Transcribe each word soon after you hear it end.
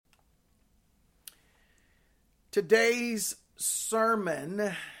Today's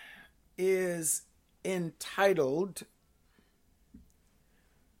sermon is entitled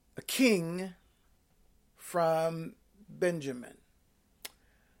A King from Benjamin.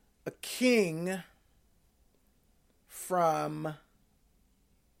 A King from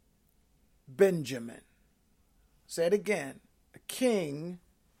Benjamin. Say it again. A king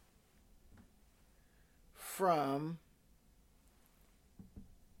from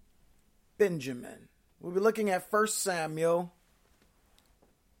Benjamin. We'll be looking at 1 Samuel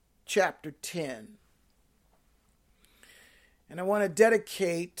chapter 10. And I want to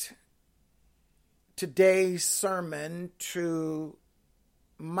dedicate today's sermon to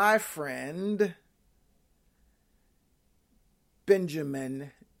my friend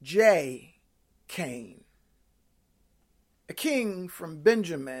Benjamin J. Cain. A King from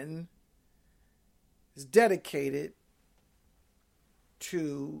Benjamin is dedicated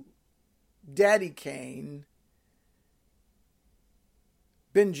to Daddy Cain,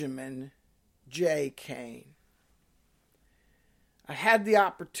 Benjamin J. Cain. I had the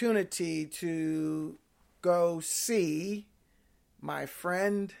opportunity to go see my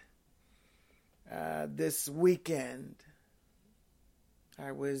friend this weekend.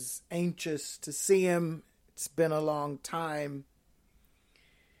 I was anxious to see him. It's been a long time.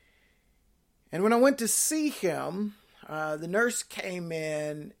 And when I went to see him, the nurse came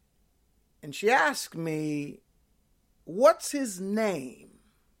in and she asked me, "What's his name?"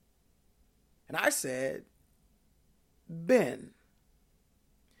 And I said, "Ben."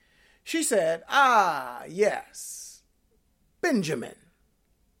 She said, yes, Benjamin.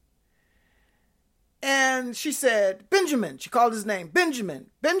 And she said, "Benjamin." She called his name, "Benjamin,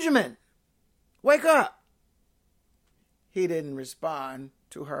 Benjamin, wake up." He didn't respond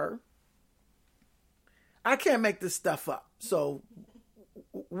to her. I can't make this stuff up, so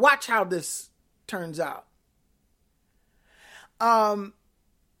watch how this turns out. And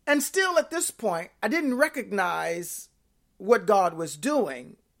still at this point, I didn't recognize what God was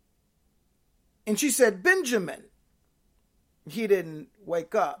doing. And she said, "Benjamin." He didn't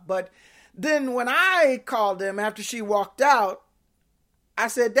wake up. But then when I called him after she walked out, I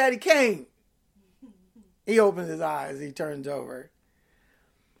said, "Daddy Cain." He opens his eyes. He turns over.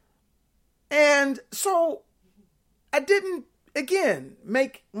 And so I didn't, again,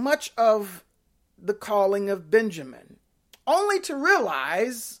 make much of the calling of Benjamin, only to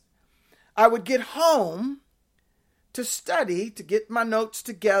realize I would get home to study, to get my notes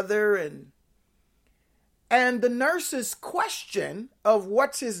together, and the nurse's question of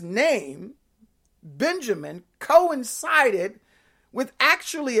what's his name, Benjamin, coincided with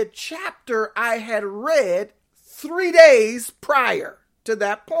actually a chapter I had read 3 days prior to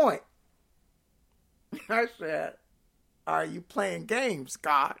that point. I said, "Are you playing games,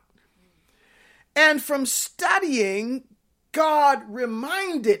 God?" And from studying, God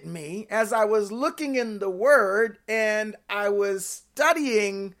reminded me as I was looking in the Word and I was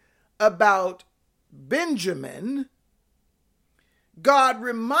studying about Benjamin, God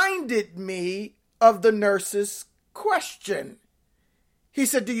reminded me of the nurse's question. He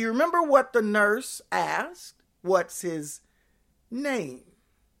said, "Do you remember what the nurse asked? What's his name?"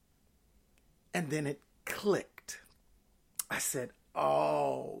 And then it clicked. I said,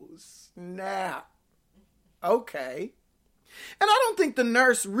 "Oh, snap. Okay." And I don't think the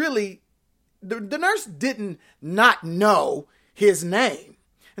nurse really, the nurse didn't not know his name.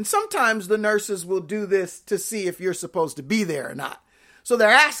 And sometimes the nurses will do this to see if you're supposed to be there or not. So they're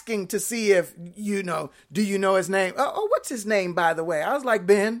asking to see if, do you know his name? Oh, what's his name, by the way? I was like,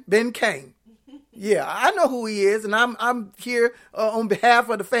 Ben Cain. Yeah, I know who he is, and I'm here on behalf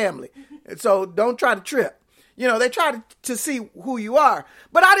of the family. So don't try to trip. They try to see who you are.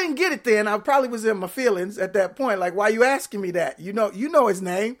 But I didn't get it then. I probably was in my feelings at that point. Like, why are you asking me that? You know his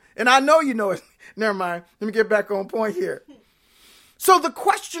name, and I know you know his. Never mind. Let me get back on point here. So the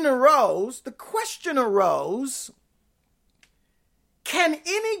question arose, can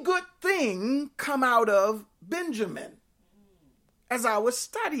any good thing come out of Benjamin? As I was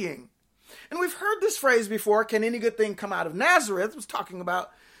studying. And we've heard this phrase before, can any good thing come out of Nazareth? It was talking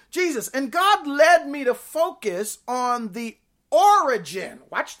about Jesus. And God led me to focus on the origin.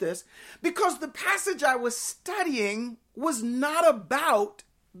 Watch this. Because the passage I was studying was not about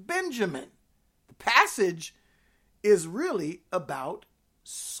Benjamin. The passage is really about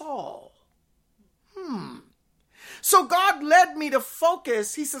Saul. So God led me to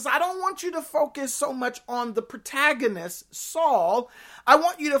focus. He says, I don't want you to focus so much on the protagonist, Saul. I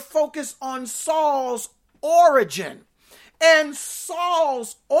want you to focus on Saul's origin. And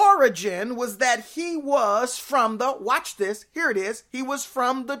Saul's origin was that he was from the, watch this, here it is, he was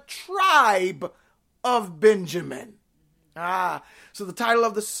from the tribe of Benjamin. So the title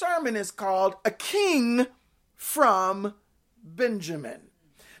of the sermon is called A King from Benjamin.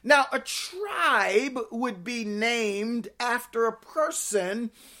 Now, a tribe would be named after a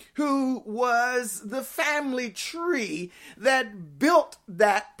person who was the family tree that built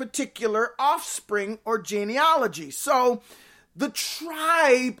that particular offspring or genealogy. So the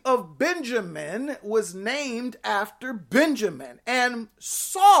tribe of Benjamin was named after Benjamin, and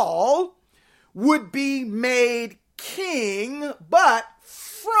Saul would be made king, but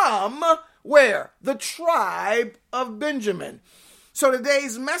from where? The tribe of Benjamin. So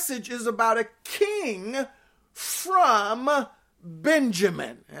today's message is about a king from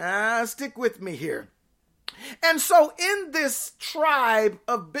Benjamin. Stick with me here. And so in this tribe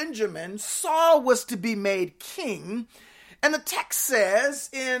of Benjamin, Saul was to be made king. And the text says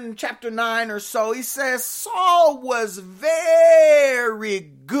in chapter 9 or so, he says, Saul was very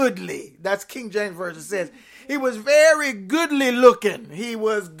goodly. That's King James Version says. He was very goodly looking. He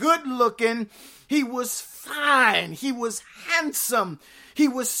was good looking. He was fine. He was handsome. He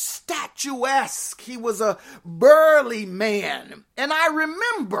was statuesque. He was a burly man. And I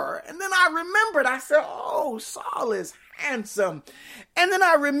remembered, I said, oh, Saul is handsome. And then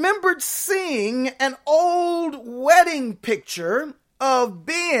I remembered seeing an old wedding picture of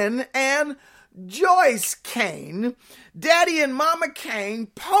Ben and Joyce Kane, Daddy and Mama Kane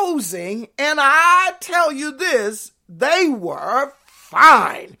posing. And I tell you this, they were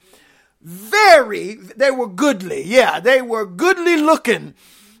fine. They were goodly. Yeah, they were goodly looking.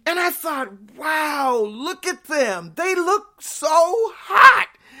 And I thought, wow, look at them. They look so hot.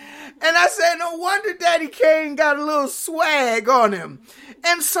 And I said, no wonder Daddy Kane got a little swag on him.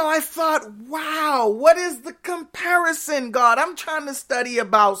 And so I thought, wow, what is the comparison, God? I'm trying to study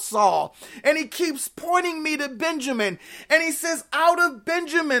about Saul. And he keeps pointing me to Benjamin. And he says, out of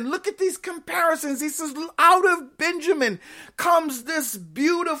Benjamin, look at these comparisons. He says, out of Benjamin comes this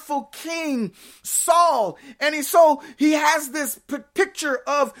beautiful king, Saul. And he has this picture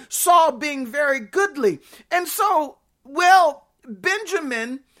of Saul being very goodly. And so,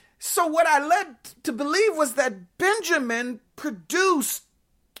 Benjamin, so what I led to believe was that Benjamin produced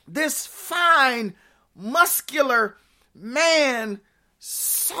this fine, muscular man,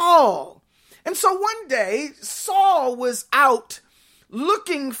 Saul. And so one day, Saul was out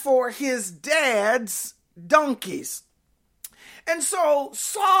looking for his dad's donkeys. And so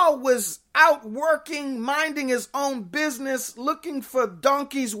Saul was out working, minding his own business, looking for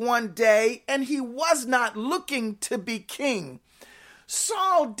donkeys one day, and he was not looking to be king.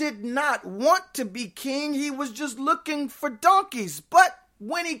 Saul did not want to be king. He was just looking for donkeys. But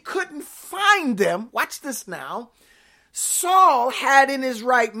when he couldn't find them, watch this now, Saul had in his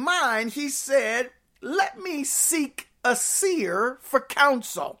right mind, he said, let me seek a seer for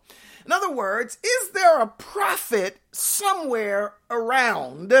counsel. In other words, is there a prophet somewhere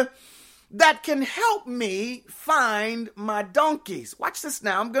around that can help me find my donkeys? Watch this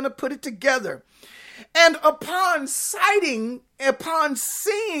now. I'm going to put it together. And upon seeing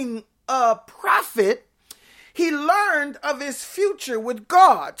a prophet, he learned of his future with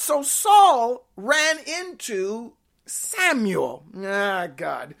God. So Saul ran into Samuel.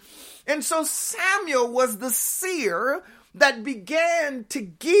 God. And so Samuel was the seer that began to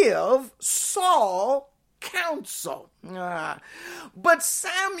give Saul counsel. But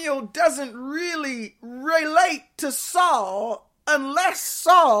Samuel doesn't really relate to Saul unless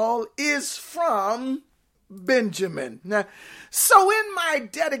Saul is from Benjamin. Now, so in my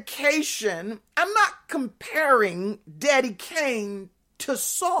dedication, I'm not comparing Daddy Kane to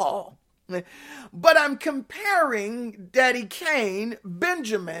Saul, but I'm comparing Daddy Kane,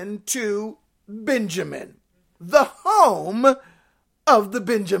 Benjamin, to Benjamin, the home of the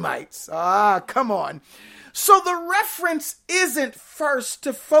Benjamites. Come on. So the reference isn't first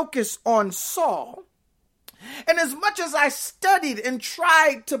to focus on Saul. And as much as I studied and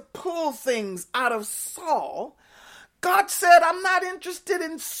tried to pull things out of Saul, God said, I'm not interested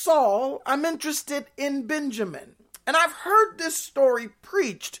in Saul, I'm interested in Benjamin. And I've heard this story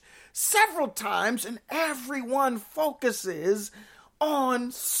preached several times, and everyone focuses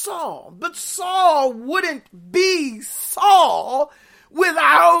on Saul. But Saul wouldn't be Saul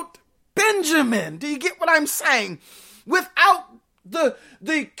without Benjamin. Do you get what I'm saying? Without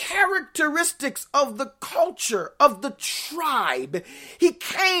the characteristics of the culture of the tribe. He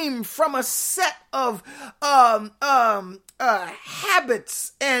came from a set of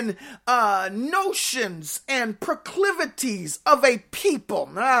habits and notions and proclivities of a people.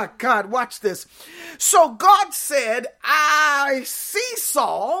 God, watch this. So God said, I see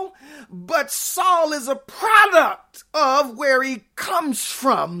Saul, but Saul is a product of where he comes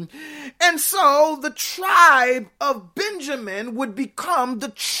from. And so the tribe of Benjamin would become the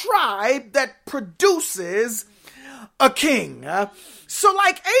tribe that produces a king. So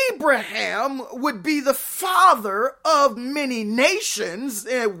like Abraham would be the father of many nations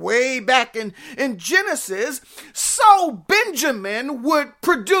way back in Genesis, so Benjamin would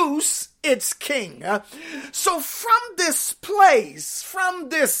produce its king. So from this place, from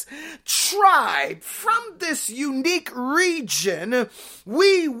this tribe, from this unique region,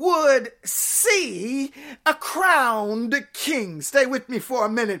 we would see a crowned king. Stay with me for a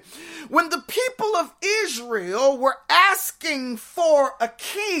minute. When the people of Israel were asking for a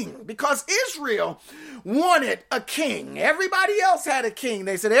king, because Israel wanted a king, everybody else had a king.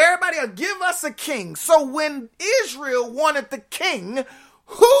 They said, everybody give us a king. So when Israel wanted the king,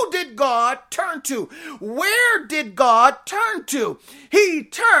 who did God turn to? Where did God turn to? He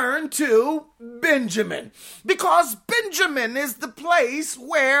turned to Benjamin, because Benjamin is the place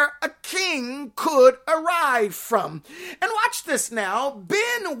where a king could arrive from. And watch this now.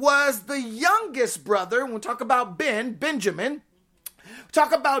 Ben was the youngest brother. When we talk about Benjamin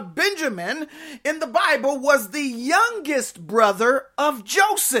in the Bible was the youngest brother of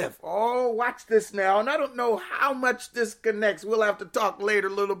Joseph. Oh, watch this now. And I don't know how much this connects. We'll have to talk later,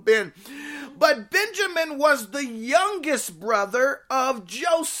 little Ben. But Benjamin was the youngest brother of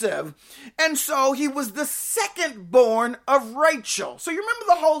Joseph. And so he was the second born of Rachel. So you remember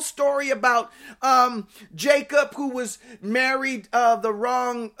the whole story about Jacob, who was married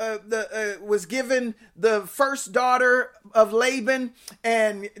was given the first daughter of Laban,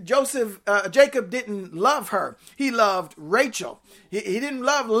 and Jacob didn't love her. He loved Rachel. He didn't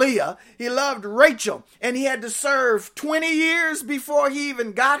love Leah. He loved Rachel. And he had to serve 20 years before he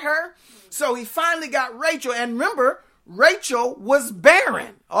even got her. So he finally got Rachel. And remember, Rachel was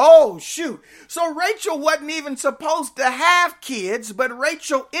barren. Oh, shoot. So Rachel wasn't even supposed to have kids, but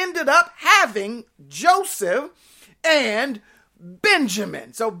Rachel ended up having Joseph and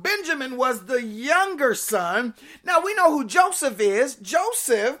Benjamin. So Benjamin was the younger son. Now we know who Joseph is.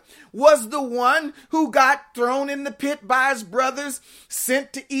 Joseph was the one who got thrown in the pit by his brothers,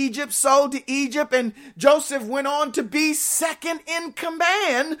 sent to Egypt, sold to Egypt, and Joseph went on to be second in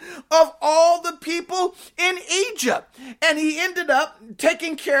command of all the people in Egypt. And he ended up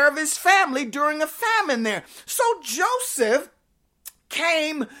taking care of his family during a famine there. So Joseph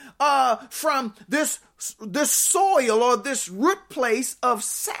came from this soil or this root place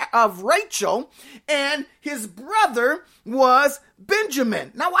of Rachel, and his brother was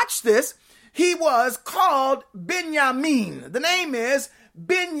Benjamin. Now watch this. He was called Benjamin. The name is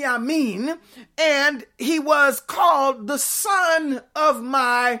Benjamin, and he was called the son of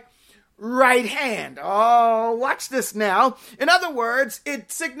my right hand. Oh, watch this now. In other words,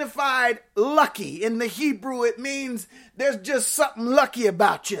 it signified lucky. In the Hebrew, it means there's just something lucky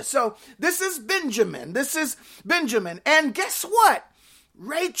about you. So this is Benjamin. And guess what?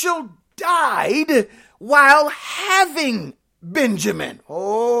 Rachel died while having Benjamin.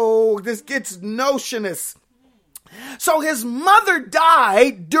 Oh, this gets notionist. So his mother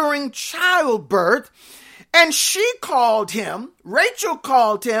died during childbirth, and Rachel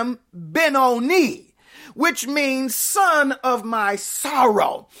called him Benoni, which means son of my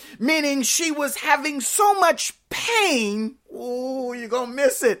sorrow, meaning she was having so much pain, oh, you're going to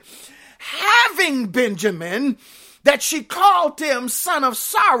miss it, having Benjamin, that she called him son of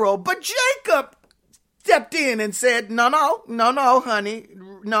sorrow. But Jacob stepped in and said, no, honey.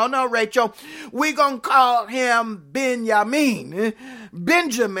 No, Rachel. We're going to call him Benjamin,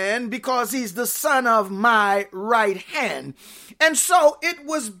 because he's the son of my right hand. And so it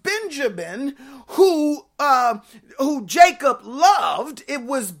was Benjamin who Jacob loved. It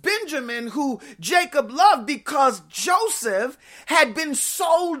was Benjamin who Jacob loved because Joseph had been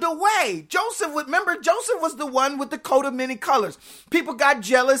sold away. Joseph was the one with the coat of many colors. People got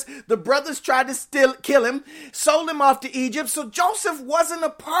jealous. The brothers tried to kill him, sold him off to Egypt. So Joseph wasn't a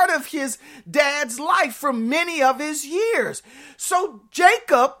part of his dad's life for many of his years. So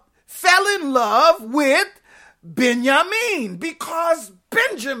Jacob fell in love with Benjamin because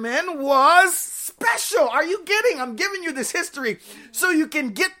Benjamin was special. Are you getting? I'm giving you this history so you can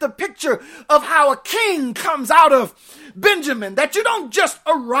get the picture of how a king comes out of Benjamin, that you don't just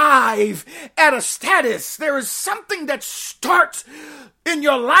arrive at a status. There is something that starts in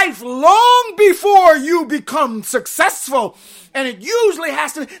your life long before you become successful. And it usually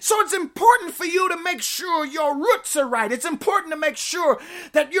has to. So it's important for you to make sure your roots are right. It's important to make sure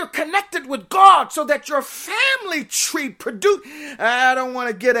that you're connected with God so that your family tree produce. I don't want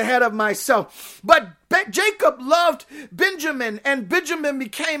to get ahead of myself. But Jacob loved Benjamin, and Benjamin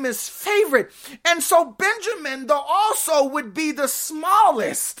became his favorite. And so Benjamin, though, also would be the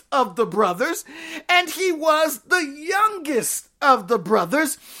smallest of the brothers, and he was the youngest of the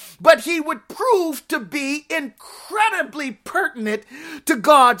brothers, but he would prove to be incredibly pertinent to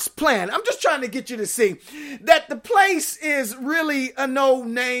God's plan. I'm just trying to get you to see that the place is really a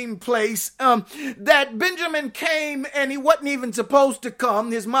no-name place, that Benjamin came and he wasn't even supposed to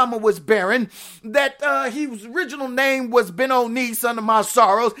come. His mama was barren, that his original name was Ben-Oni, son of my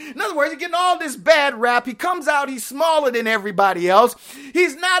sorrows. In other words, he's getting all this bad rap. He comes out, he's smaller than everybody else.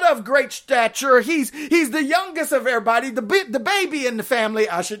 He's not of great stature. He's the youngest of everybody, the baby in the family,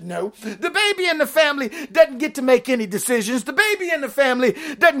 I should know. The baby in the family doesn't get to make any decisions. The baby in the family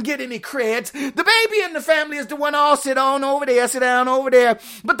doesn't get any creds. The baby in the family is the one all sit down over there.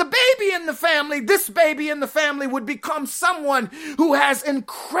 But the baby in the family, this baby in the family would become someone who has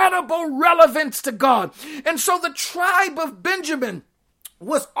incredible relevance to God. And so the tribe of Benjamin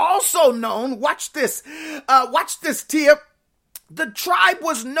was also known, watch this, Tia. The tribe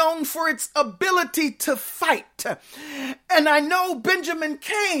was known for its ability to fight. And I know Benjamin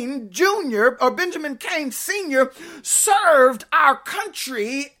Cain Jr. or Benjamin Cain Sr. served our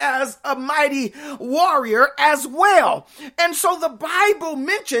country as a mighty warrior as well. And so the Bible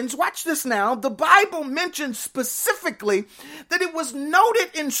mentions, watch this now, the Bible mentions specifically that it was noted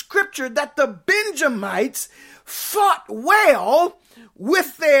in Scripture that the Benjamites fought well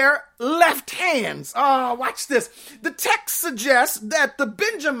with their left hands. Watch this. The text suggests that the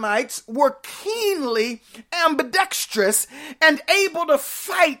Benjamites were keenly ambidextrous and able to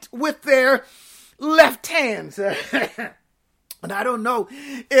fight with their left hands. And I don't know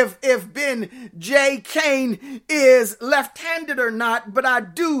if Ben J. Cain is left-handed or not, but I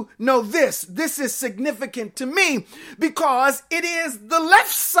do know this. This is significant to me because it is the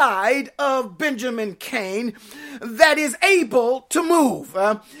left side of Benjamin Cain that is able to move.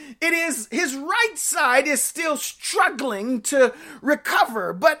 It is his right side is still struggling to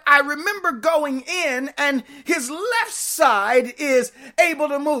recover, but I remember going in and his left side is able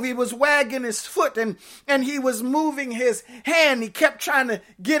to move. He was wagging his foot and he was moving his hand. He kept trying to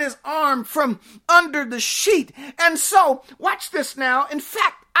get his arm from under the sheet. And so, watch this now. In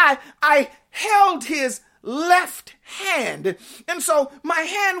fact, I held his left hand. And so my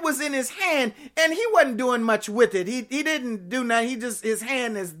hand was in his hand and he wasn't doing much with it. He didn't do nothing. His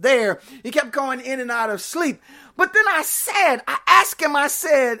hand is there. He kept going in and out of sleep. But then I asked him,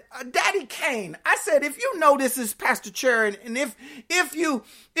 Daddy Cain, I said, if you know this is Pastor Cherry and if you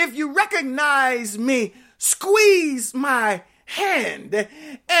recognize me, squeeze my hand.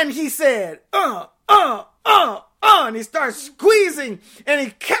 And he said, and he started squeezing and he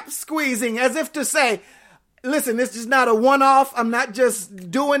kept squeezing as if to say, listen, this is not a one-off. I'm not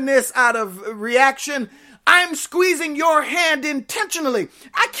just doing this out of reaction. I'm squeezing your hand intentionally.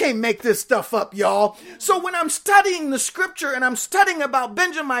 I can't make this stuff up, y'all. So when I'm studying the scripture and I'm studying about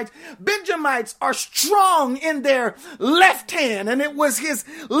Benjamites are strong in their left hand. And it was his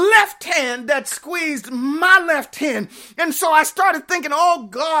left hand that squeezed my left hand. And so I started thinking, oh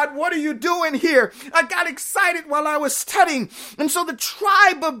God, what are you doing here? I got excited while I was studying. And so the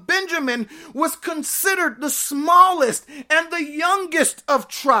tribe of Benjamin was considered the smallest and the youngest of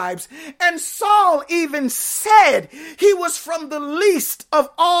tribes. And Saul even said he was from the least of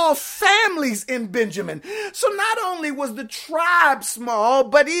all families in Benjamin. So not only was the tribe small,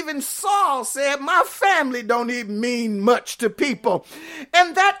 but even Saul said, my family don't even mean much to people.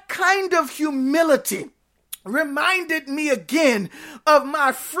 And that kind of humility reminded me again of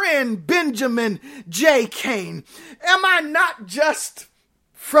my friend Benjamin J. Cain. Am I not just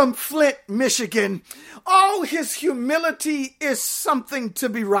from Flint, Michigan? Oh, his humility is something to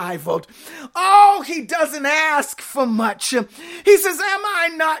be rivaled. Oh, he doesn't ask for much. He says, am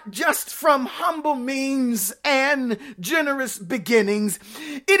I not just from humble means and generous beginnings?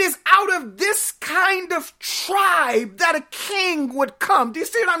 It is out of this kind of tribe that a king would come. Do you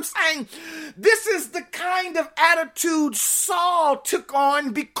see what I'm saying? This is the kind of attitude Saul took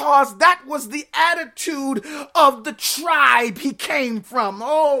on because that was the attitude of the tribe he came from.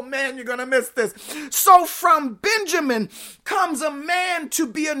 Oh man, you're going to miss this. So from Benjamin comes a man to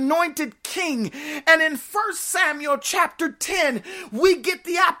be anointed king. And in 1 Samuel chapter 10, we get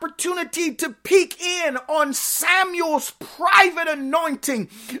the opportunity to peek in on Samuel's private anointing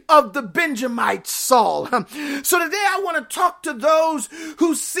of the Benjamite Saul. So today I want to talk to those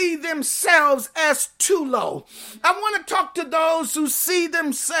who see themselves as too low. I want to talk to those who see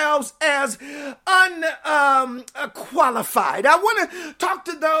themselves as unqualified. I want to talk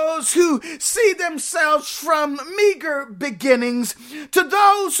to those who see themselves from meager beginnings, to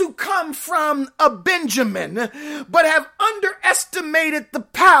those who come from a Benjamin, but have underestimated the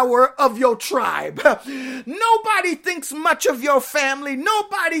power of your tribe. Nobody thinks much of your family.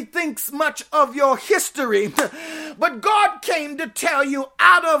 Nobody thinks much of your history. But God came to tell you,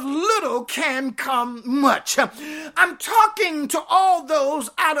 out of little can come much. I'm talking to all those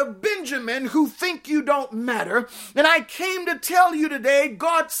out of Benjamin who think you don't matter. And I came to tell you today,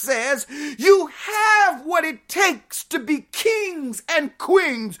 God says, you have what it takes to be kings and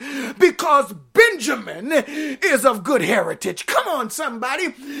queens because Benjamin is of good heritage. Come on,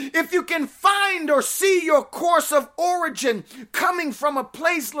 somebody. If you can find or see your course of origin coming from a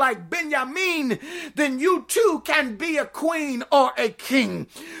place like Benjamin, then you too can be a queen or a king.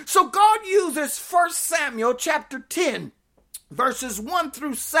 So God uses 1 Samuel chapter 10, verses 1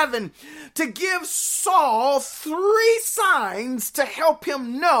 through 7, to give Saul 3 signs to help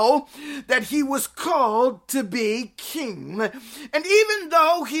him know that he was called to be king. And even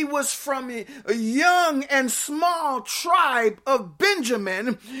though he was from a young and small tribe of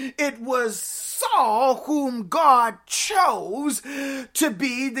Benjamin, it was Saul whom God chose to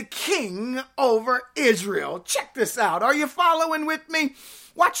be the king over Israel. Check this out. Are you following with me?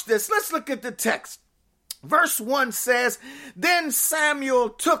 Watch this. Let's look at the text. Verse 1 says, then Samuel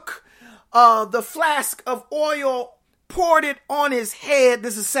took the flask of oil, poured it on his head.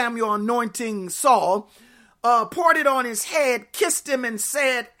 This is Samuel anointing Saul. Poured it on his head, kissed him, and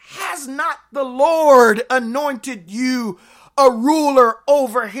said, has not the Lord anointed you a ruler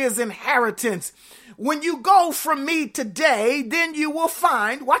over his inheritance? When you go from me today, then you will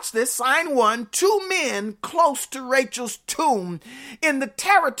find, watch this, sign 1, 2 men close to Rachel's tomb in the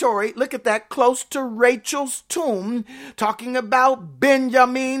territory. Look at that, close to Rachel's tomb, talking about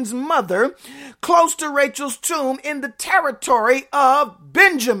Benjamin's mother, close to Rachel's tomb in the territory of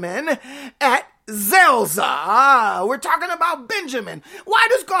Benjamin at Zelzah. We're talking about Benjamin. Why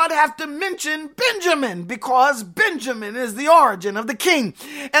does God have to mention Benjamin? Because Benjamin is the origin of the king.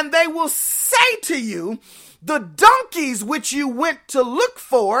 And they will say to you, the donkeys which you went to look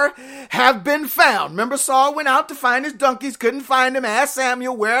for have been found. Remember, Saul went out to find his donkeys, couldn't find them. Asked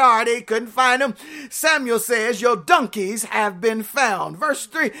Samuel, where are they? Couldn't find them. Samuel says, your donkeys have been found. Verse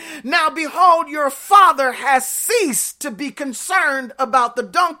 3, now behold, your father has ceased to be concerned about the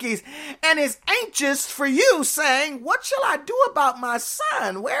donkeys and is anxious for you, saying, what shall I do about my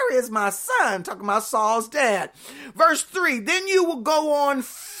son? Where is my son? Talking about Saul's dad. Verse 3, then you will go on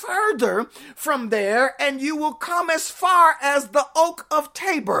further from there, and you will come as far as the oak of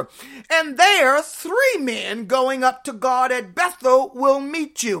Tabor. And there 3 men going up to God at Bethel will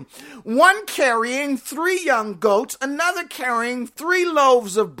meet you. One carrying 3 young goats, another carrying 3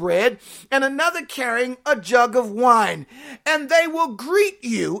 loaves of bread, and another carrying a jug of wine. And they will greet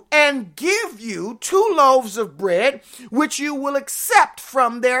you and give you 2 loaves of bread, which you will accept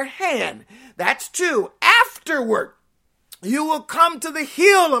from their hand. That's 2. Afterward, you will come to the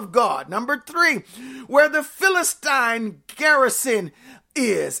hill of God, number 3, where the Philistine garrison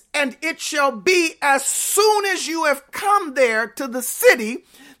is. And it shall be as soon as you have come there to the city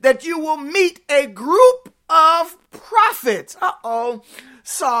that you will meet a group of prophets.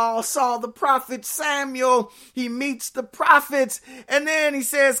 Saul the prophet, Samuel, he meets the prophets. And then he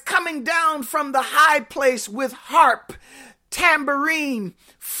says, coming down from the high place with harp, tambourine,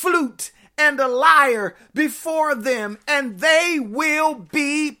 flute, and a lyre before them, and they will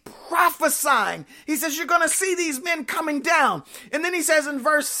be prophesying. He says, you're going to see these men coming down. And then he says in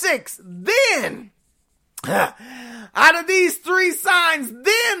verse 6, then, out of these 3 signs,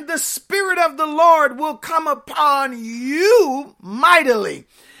 then the Spirit of the Lord will come upon you mightily,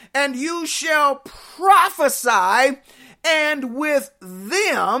 and you shall prophesy, and with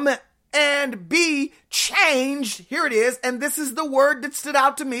them and be changed. Here it is. And this is the word that stood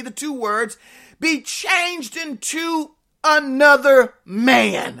out to me, the 2 words, be changed into another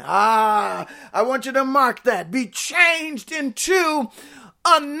man. I want you to mark that. Be changed into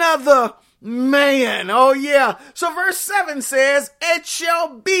another man. Oh yeah. So verse 7 says, it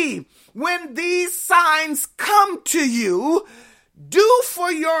shall be when these signs come to you, do for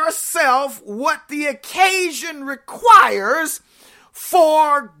yourself what the occasion requires, for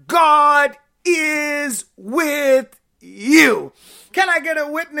for God is with you. Can I get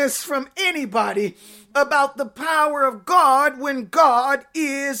a witness from anybody about the power of God when God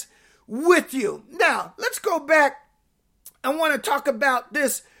is with you? Now, let's go back. I want to talk about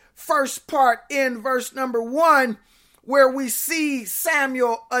this first part in verse number 1, where we see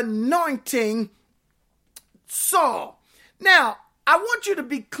Samuel anointing Saul. Now, I want you to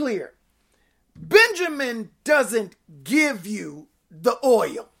be clear. Benjamin doesn't give you the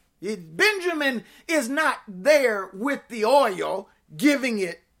oil. Benjamin is not there with the oil giving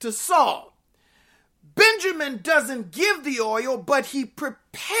it to Saul. Benjamin doesn't give the oil, but he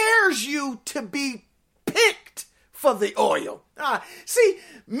prepares you to be picked for the oil. See,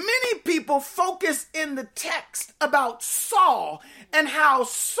 many people focus in the text about Saul and how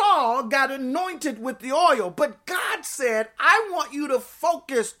Saul got anointed with the oil. But God said, I want you to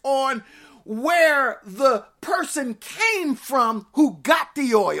focus on where the person came from who got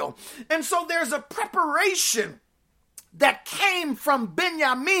the oil. And so there's a preparation that came from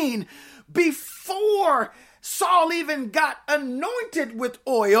Benjamin before Saul even got anointed with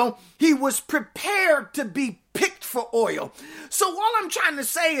oil. He was prepared to be picked for oil. So all I'm trying to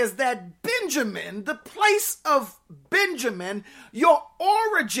say is that Benjamin, the place of Benjamin, your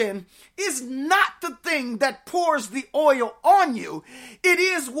origin is not the thing that pours the oil on you. It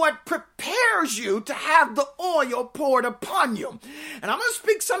is what prepares you to have the oil poured upon you. And I'm going to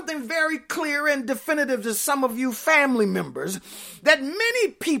speak something very clear and definitive to some of you family members, that many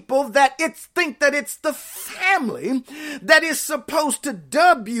people think that it's the family that is supposed to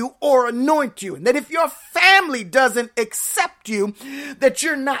dub you or anoint you. And that if your family doesn't accept you, that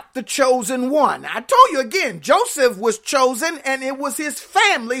you're not the chosen one. I told you again, Joseph was chosen and it was his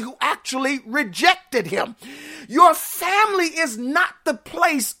family who actually rejected him. Your family is not the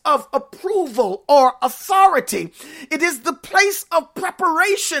place of approval or authority. It is the place of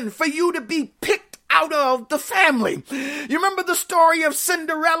preparation for you to be picked out of the family. You remember the story of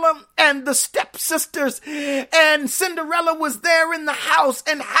Cinderella and the stepsisters, and Cinderella was there in the house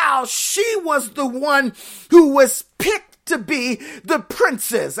and how she was the one who was picked to be the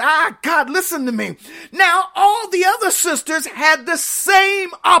princess. God, listen to me. Now, all the other sisters had the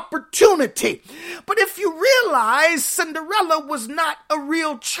same opportunity. But if you realize Cinderella was not a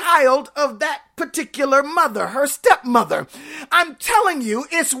real child of that particular mother, her stepmother. I'm telling you,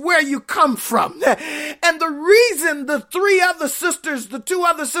 it's where you come from. And the reason the two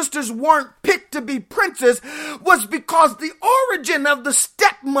other sisters weren't picked to be princes was because the origin of the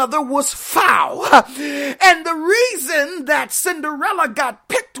stepmother was foul. And the reason that Cinderella got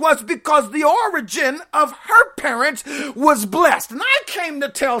picked was because the origin of her parents was blessed. And I came to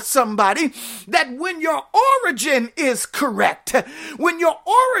tell somebody that when your origin is correct, when your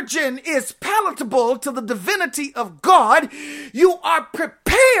origin is palatable to the divinity of God, you are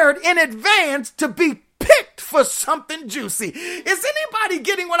prepared in advance to be picked for something juicy. Is anybody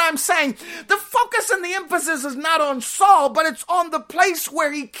getting what I'm saying? The focus and the emphasis is not on Saul, but it's on the place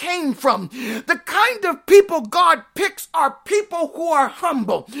where he came from. The kind of people God picks are people who are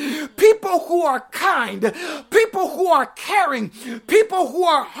humble, people who are kind, people who are caring, people who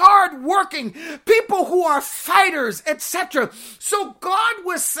are hardworking, people who are fighters, etc. So God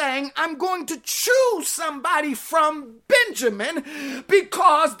was saying, I'm going to choose somebody from Benjamin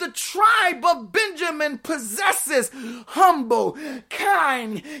because the tribe of Benjamin possesses humble,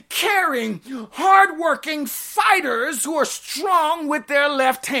 kind, caring, hardworking fighters who are strong with their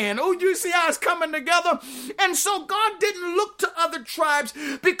left hand. Oh, you see how it's coming together? And so God didn't look to other tribes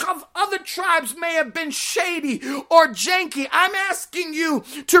because other tribes may have been shady or janky. I'm asking you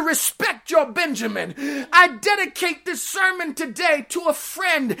to respect your Benjamin. I dedicate this sermon today to a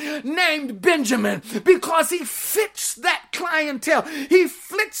friend named Benjamin because he fits that clientele. He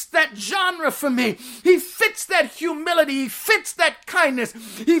fits that genre for me. He fits that humility. He fits that kindness.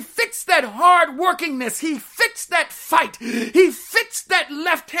 He fits that hard-workingness. He fits that fight. He fits that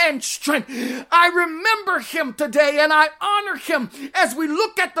left-hand strength. I remember him today and I honor him as we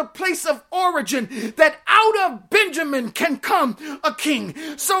look at the place of origin, that out of Benjamin can come a king.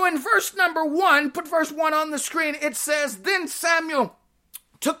 So in verse number 1, put verse 1 on the screen, it says, Then Samuel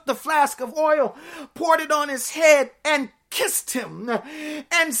took the flask of oil, poured it on his head, and kissed him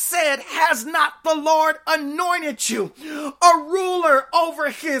and said, Has not the Lord anointed you a ruler over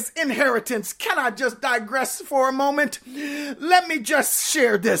his inheritance? Can I just digress for a moment? Let me just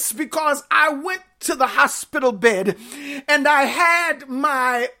share this because I went to the hospital bed and I had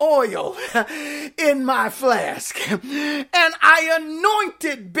my oil in my flask and I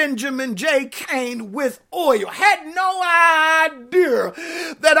anointed Benjamin J. Cain with oil. Had no idea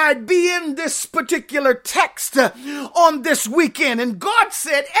that I'd be in this particular text on this weekend. And God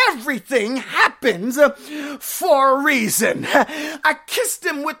said everything happens for a reason. I kissed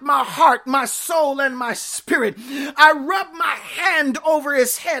him with my heart, my soul, and my spirit. I rubbed my hand over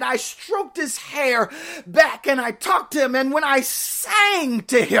his head. I stroked his hair back and I talked to him. And when I sang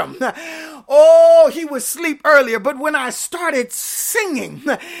to him, he was asleep earlier, but when I started singing,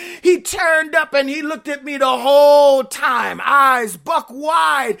 he turned up and he looked at me the whole time, eyes buck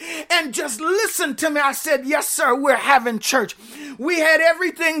wide, and just listened to me. I said, yes, sir, we're having church. We had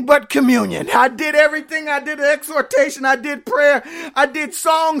everything but communion. I did everything. I did an exhortation. I did prayer. I did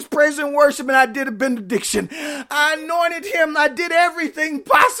songs, praise and worship, and I did a benediction. I anointed him. I did everything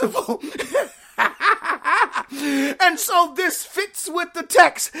possible. And so this fits with the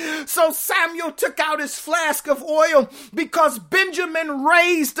text. So Samuel took out his flask of oil because Benjamin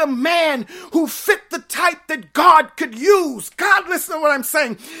raised a man who fit the type that God could use. God, listen to what I'm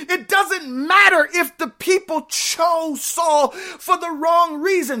saying. It doesn't matter if the people chose Saul for the wrong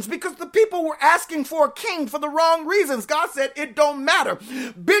reasons, because the people were asking for a king for the wrong reasons. God said it don't matter.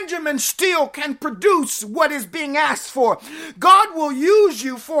 Benjamin still can produce what is being asked for. God will use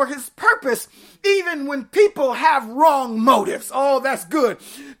you for his purpose even when people have wrong motives. Oh, that's good.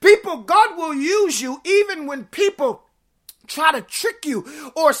 God will use you even when people try to trick you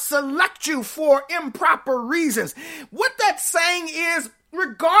or select you for improper reasons. What that's saying is,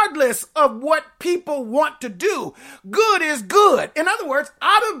 regardless of what people want to do, good is good. In other words,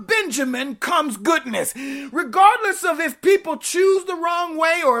 out of Benjamin comes goodness. Regardless of if people choose the wrong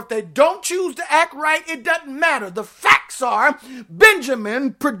way or if they don't choose to act right, it doesn't matter. The facts are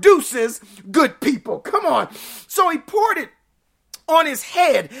Benjamin produces good people. Come on. So he poured it on his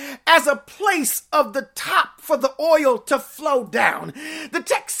head as a place of the top for the oil to flow down. The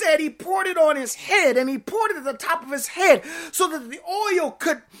text said he poured it on his head and he poured it at the top of his head so that the oil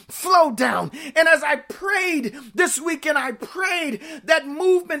could flow down. And as I prayed this weekend, I prayed that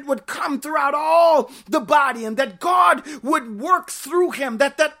movement would come throughout all the body and that God would work through him,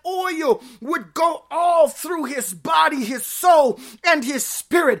 that oil would go all through his body, his soul, and his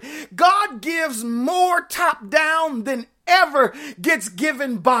spirit. God gives more top down than ever gets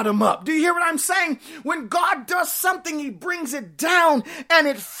given bottom up. Do you hear what I'm saying? When God does something, he brings it down and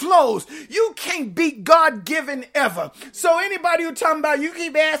it flows. You can't beat God given ever. So anybody who talking about, you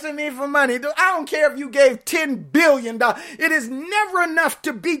keep asking me for money, I don't care if you gave $10 billion. It is never enough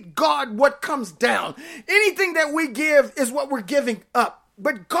to beat God what comes down. Anything that we give is what we're giving up.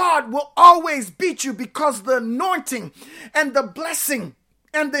 But God will always beat you because the anointing and the blessing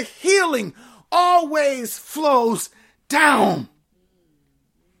and the healing always flows down.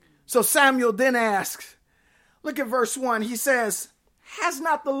 So Samuel then asks, look at verse 1. He says, has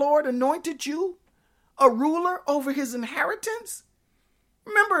not the Lord anointed you a ruler over his inheritance?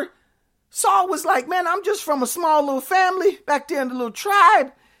 Remember, Saul was like, man, I'm just from a small little family back there in the little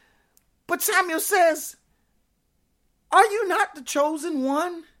tribe. But Samuel says, are you not the chosen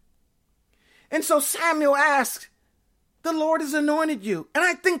one? And so Samuel asked, the Lord has anointed you. And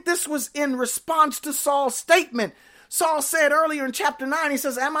I think this was in response to Saul's statement. Saul said earlier in chapter 9, he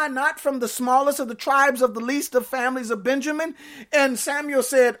says, am I not from the smallest of the tribes of the least of families of Benjamin? And Samuel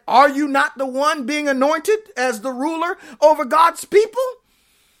said, are you not the one being anointed as the ruler over God's people?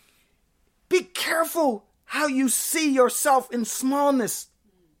 Be careful how you see yourself in smallness.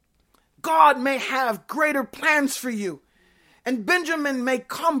 God may have greater plans for you. And Benjamin may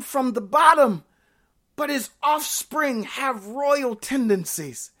come from the bottom, but his offspring have royal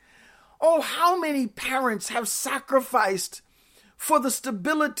tendencies. Oh, how many parents have sacrificed for the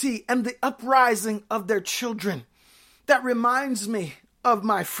stability and the uprising of their children? That reminds me of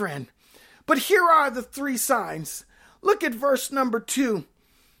my friend. But here are the 3 signs. Look at verse number 2.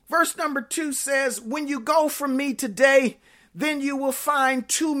 Verse number 2 says, when you go from me today, then you will find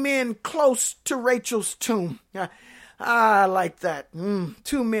 2 men close to Rachel's tomb. I like that.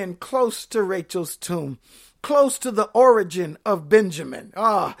 2 men close to Rachel's tomb. Close to the origin of Benjamin.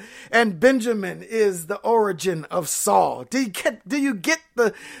 And Benjamin is the origin of Saul. Do you get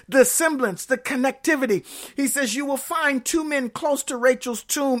the semblance, the connectivity? He says, you will find 2 men close to Rachel's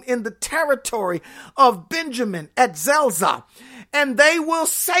tomb in the territory of Benjamin at Zelzah. And they will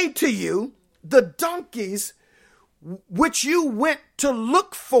say to you, the donkeys which you went to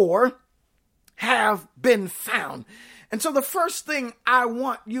look for have been found. And so the first thing I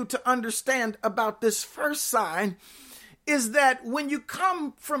want you to understand about this first sign is that when you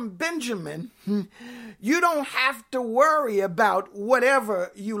come from Benjamin, you don't have to worry about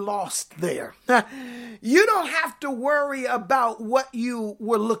whatever you lost there. You don't have to worry about what you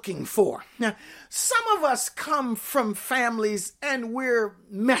were looking for. Now, some of us come from families and we're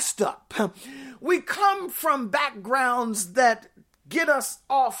messed up. We come from backgrounds that get us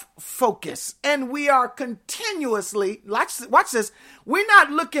off focus, and we are continuously, watch this, we're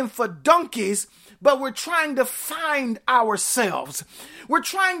not looking for donkeys, but we're trying to find ourselves. We're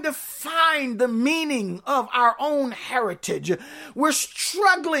trying to find the meaning of our own heritage. We're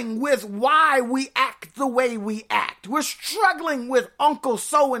struggling with why we act the way we act. We're struggling with Uncle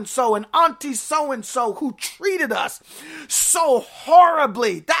so-and-so and Auntie so-and-so who treated us so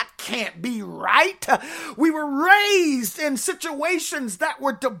horribly. That can't be right. We were raised in situations that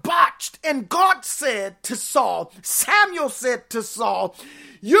were debauched, and God said to Saul, Samuel said to Saul,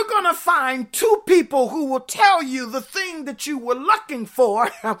 you're going to find two people who will tell you the thing that you were looking for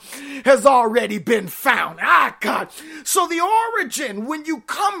has already been found. God. So the origin, when you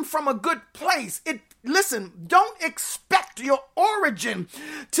come from a good place, listen, don't expect your origin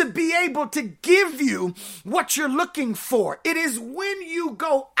to be able to give you what you're looking for. It is when you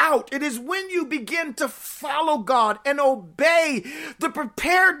go out, it is when you begin to follow God and obey the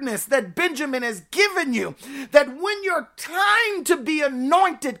preparedness that Benjamin has given you, that when your time to be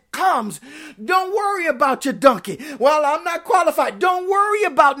anointed comes, don't worry about your donkey. Well, I'm not qualified. Don't worry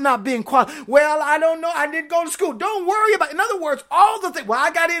about not being qualified. Well, I don't know. I didn't go to school. Don't worry about, in other words, all the things. Well,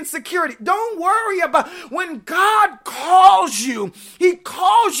 I got insecurity. Don't worry about. When God calls you, he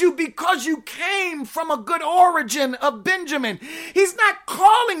calls you because you came from a good origin of Benjamin. He's not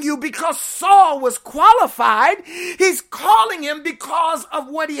calling you because Saul was qualified. He's calling him because of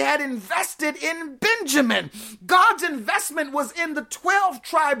what he had invested in Benjamin. God's investment was in the 12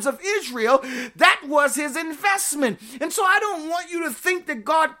 tribes of Israel. That was his investment. And so I don't want you to think that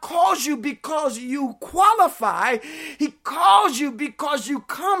God calls you because you qualify. He calls you because you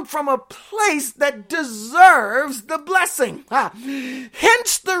come from a place that deserves the blessing.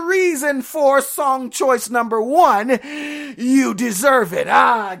 Hence the reason for song choice number 1. You deserve it.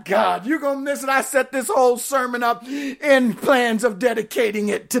 God, you're going to miss it. I set this whole sermon up in plans of dedicating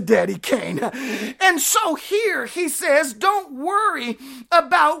it to Daddy Kane. And so here he says, don't worry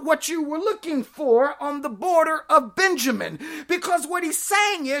about what you were looking for on the border of Benjamin, because what he's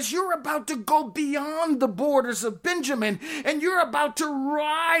saying is you're about to go beyond the borders of Benjamin, and you're about to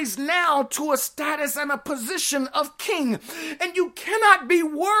rise now to a status and a position of king. And you cannot be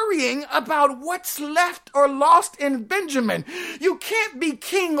worrying about what's left or lost in Benjamin. You can't be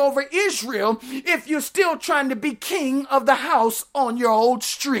king over Israel if you're still trying to be king of the house on your old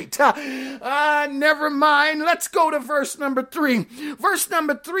street. Never mind. Let's go to verse number 3. Verse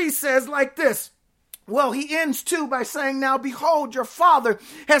number 3 says like this. Well, he ends too by saying, now behold, your father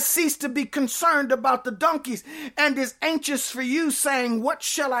has ceased to be concerned about the donkeys and is anxious for you, saying, what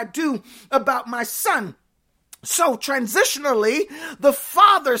shall I do about my son? So transitionally, the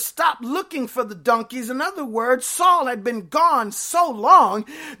father stopped looking for the donkeys. In other words, Saul had been gone so long,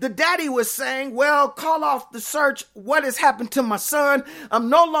 the daddy was saying, well, call off the search. What has happened to my son? I'm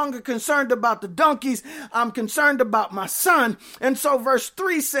no longer concerned about the donkeys. I'm concerned about my son. And so verse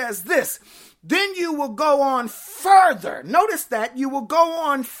 3 says this, then you will go on further. Notice that you will go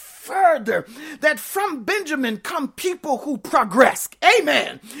on further, that from Benjamin come people who progress.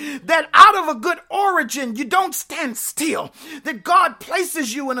 Amen. That out of a good origin, you don't stand still. That God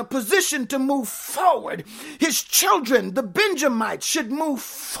places you in a position to move forward. His children, the Benjamites, should move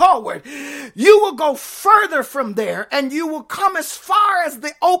forward. You will go further from there, and you will come as far as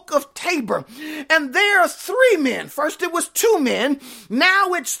the oak of Tabor. And there are 3 men. First it was 2 men.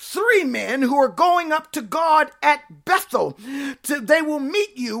 Now it's 3 men who are going up to God at Bethel. They will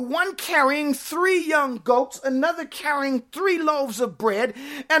meet you, one carrying 3 young goats, another carrying 3 loaves of bread,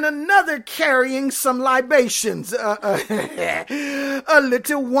 and another carrying some libations, a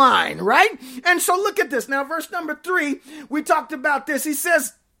little wine, right? And so look at this. Now, verse number 3, we talked about this. He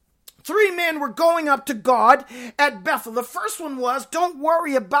says, 3 men were going up to God at Bethel. The first one was, don't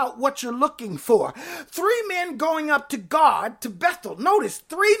worry about what you're looking for. 3 men going up to God to Bethel. Notice,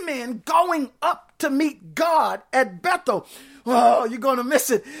 3 men going up to meet God at Bethel. Oh, you're going to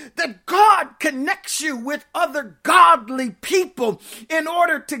miss it. That God connects you with other godly people in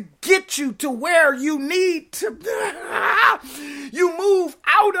order to get you to where you need to. You move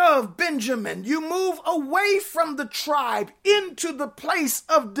out of Benjamin. You move away from the tribe into the place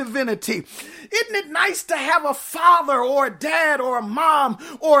of divinity. Isn't it nice to have a father or a dad or a mom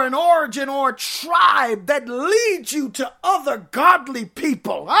or an origin or a tribe that leads you to other godly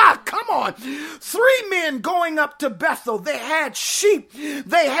people? Come on. 3 men going up to Bethel. They had sheep,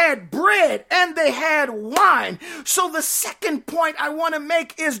 they had bread, and they had wine. So the second point I want to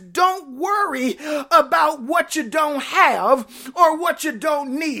make is don't worry about what you don't have or what you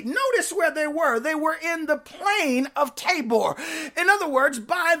don't need. Notice where they were. They were in the plain of Tabor. In other words,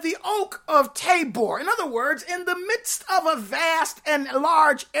 by the oak of Tabor. In other words, in the midst of a vast and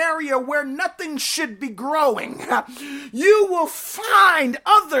large area where nothing should be growing, you will find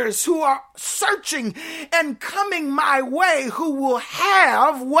others who are searching and coming my way who will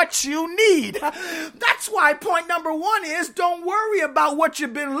have what you need. That's why point number 1 is don't worry about what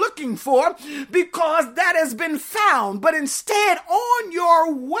you've been looking for, because that has been found. But instead, on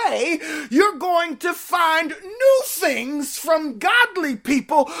your way, you're going to find new things from godly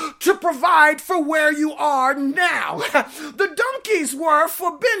people to provide for where you are now. The donkeys were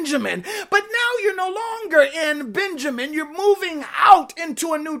for Benjamin, but now you're no longer in Benjamin. You're moving out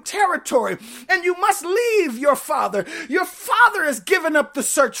into a new territory, and you must leave your father. Your father has given up the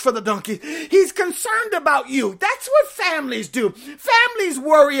search for the donkey. He's concerned about you. That's what families do. Families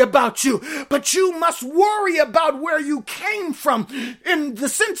worry about you, but you must worry about where you came from, in the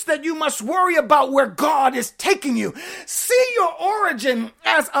sense that you must worry about where God is taking you. See your origin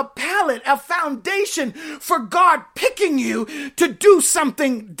as a pallet, a foundation for God picking you to do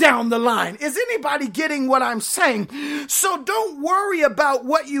something down the line. Is anybody getting what I'm saying? So don't worry about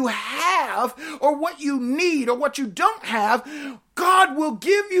what you have or what you need or what you don't have. God will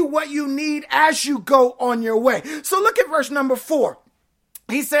give you what you need as you go on your way. So look at verse number 4.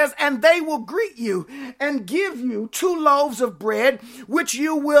 He says, and they will greet you and give you 2 loaves of bread, which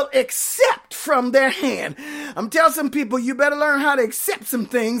you will accept from their hand. I'm telling some people, you better learn how to accept some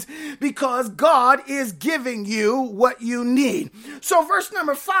things, because God is giving you what you need. So verse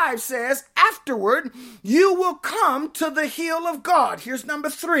number 5 says, afterward, you will come to the hill of God. Here's number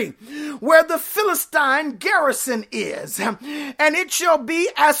 3, where the Philistine garrison is. And it shall be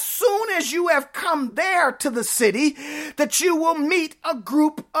as soon as you have come there to the city that you will meet a group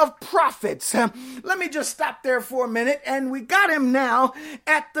of prophets. Let me just stop there for a minute. And we got him now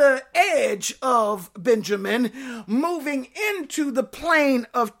at the edge of Benjamin, moving into the plain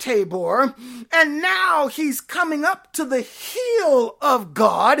of Tabor. And now he's coming up to the hill of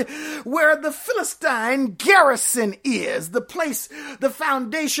God, where the Philistine garrison is, the place, the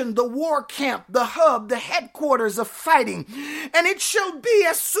foundation, the war camp, the hub, the headquarters of fighting. And it shall be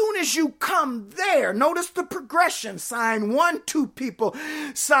as soon as you come there. Notice the progression. Sign 1, 2 people.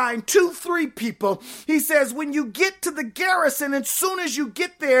 Sign 2, 3 people. He says, when you get to the garrison, as soon as you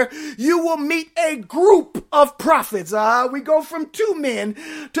get there, you will meet a group of prophets. We go from 2 men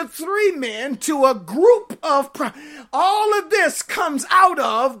to 3 men to a group of prophets. All of this comes out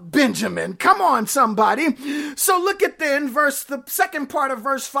of Benjamin. Come on, somebody. So look at then the second part of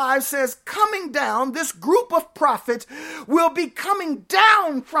verse 5 says, coming down, this group of prophets will be coming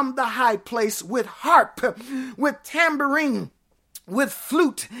down from the high place with harp, with tambourine, with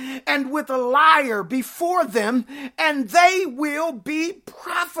flute, and with a lyre before them, and they will be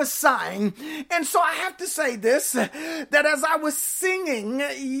prophesying. And so I have to say this, that as I was singing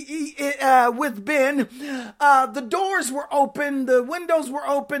with Ben, the doors were open, the windows were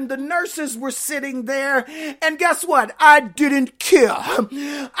open, the nurses were sitting there, and guess what? I didn't care.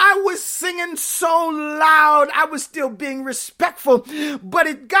 I was singing so loud, I was still being respectful, but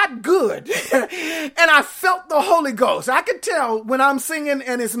it got good, and I felt the Holy Ghost. I could tell when I'm singing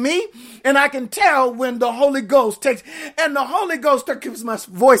and it's me, and I can tell when the Holy Ghost takes, and the Holy Ghost, because my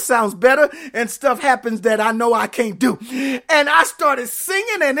voice sounds better and stuff happens that I know I can't do. And I started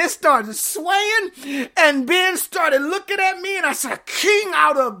singing and it started swaying, and Ben started looking at me, and I said, King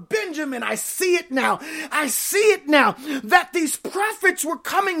out of Benjamin, I see it now. I see it now that these prophets were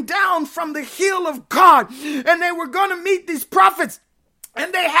coming down from the hill of God, and they were going to meet these prophets.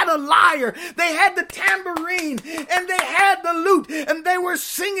 And they had a lyre, they had the tambourine, and they had the lute, and they were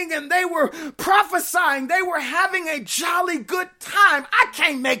singing, and they were prophesying. They were having a jolly good time. I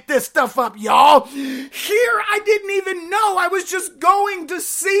can't make this stuff up, y'all. Here, I didn't even know. I was just going to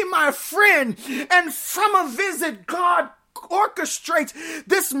see my friend, and from a visit, God orchestrates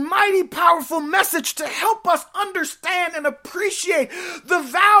this mighty powerful message to help us understand and appreciate the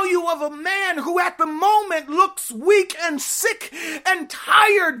value of a man who at the moment looks weak and sick and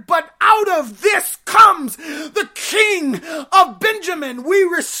tired, but out of this comes the King of Benjamin. We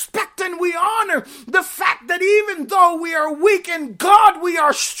respect and we honor the fact that even though we are weak, in God we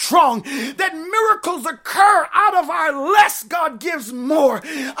are strong, that miracles occur out of our less, God gives more.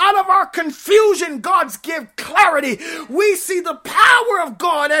 Out of our confusion, God's give clarity. We see the power of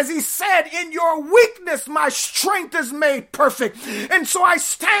God, as he said, in your weakness, my strength is made perfect. And so I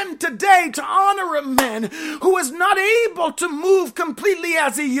stand today to honor a man who is not able to move completely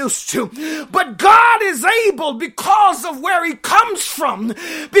as he used to. But God is able because of where he comes from,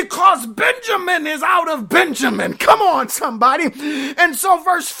 because Benjamin is out of Benjamin. Come on, somebody. And so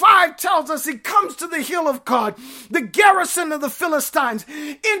verse 5 tells us he comes to the hill of God, the garrison of the Philistines.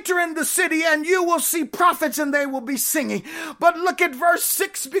 Enter in the city and you will see prophets and they will be singing. But look at verse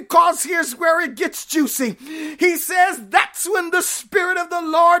 6, because here's where it gets juicy. He says, that's when the Spirit of the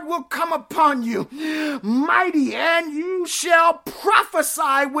Lord will come upon you, mighty, and you shall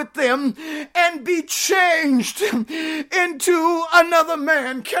prophesy with them and be changed into another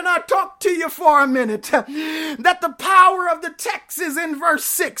man. Can I talk to you for a minute? That the power of the text is in verse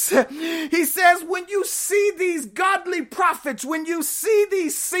 6. He says, when you see these godly prophets, when you see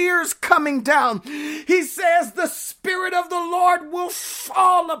these seers coming down, he says the Spirit of the Lord will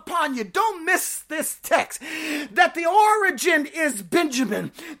fall upon you. Don't miss this text, that the origin is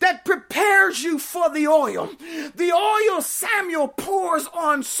Benjamin, that prepares you for the oil. The oil Samuel pours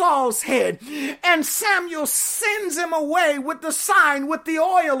on Saul's head, and Samuel sends him away with the sign with the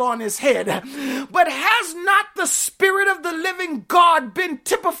oil on his head. But has not the Spirit of the living God been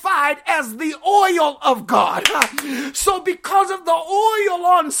typified as the oil of God? So because of the oil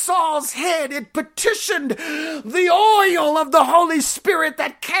on Saul's head, it petitioned the oil of the Holy Spirit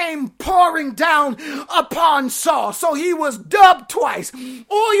that came pouring down upon Saul. So he was dubbed twice,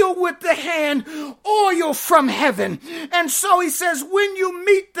 oil with the hand, oil from heaven. And so he says, when you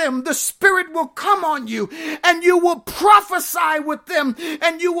meet them, the Spirit will come on you and you will prophesy with them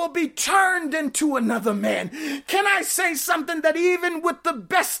and you will be turned into another man. Can I say something, that even with the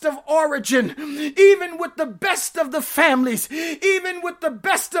best of origin, even with the best of the families, even with the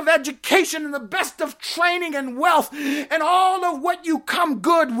best of education and the best of training and wealth and all of what you come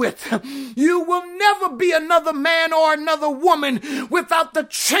good with, you will never be another man or another woman without the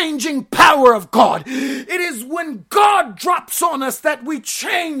changing power of God. It is when God drops on us that we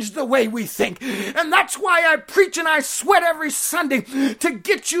change the way we think. And that's why I preach and I sweat every Sunday to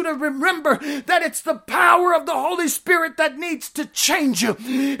get you to remember that it's the power of the Holy Spirit that needs to change you.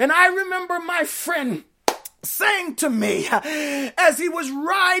 And I remember my friend saying to me as he was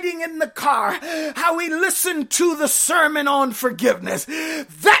riding in the car how he listened to the sermon on forgiveness.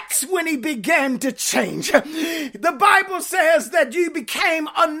 That's when he began to change. The Bible says that you became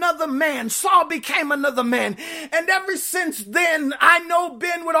another man. Saul became another man. And ever since then, I know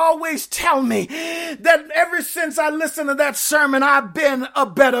Ben would always tell me that ever since I listened to that sermon, I've been a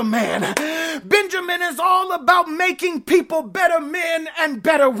better man. Benjamin is all about making people better men and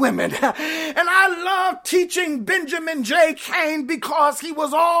better women. And I love teaching Benjamin J. Cain because he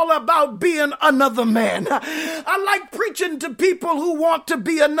was all about being another man. I like preaching to people who want to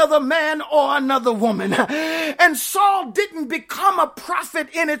be another man or another woman. And Saul didn't become a prophet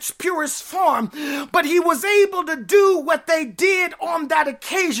in its purest form, but he was able to do what they did on that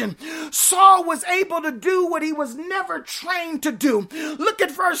occasion. Saul was able to do what he was never trained to do. Look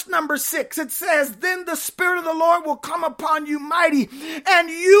at verse number 6. It says, then the Spirit of the Lord will come upon you mighty, and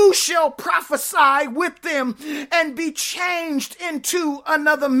you shall prophesy with them and be changed into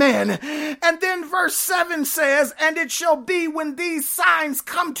another man. And then verse 7 says, and it shall be when these signs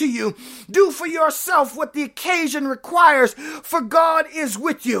come to you, do for yourself what the occasion requires, for God is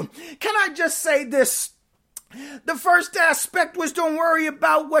with you. Can I just say this? The first aspect was don't worry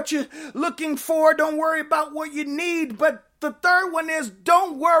about what you're looking for. Don't worry about what you need. But the third one is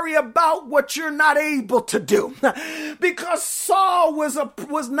don't worry about what you're not able to do. Because Saul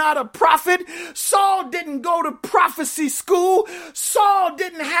was not a prophet. Saul didn't go to prophecy school. Saul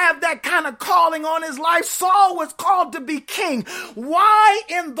didn't have that kind of calling on his life. Saul was called to be king. Why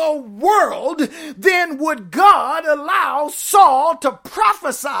in the world then would God allow Saul to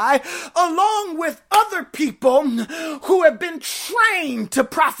prophesy along with other people who have been trained to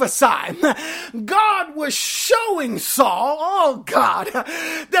prophesy? God was showing Saul, oh God,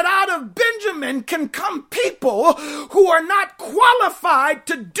 that out of Benjamin can come people who are not qualified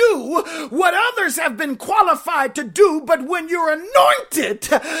to do what others have been qualified to do. But when you're anointed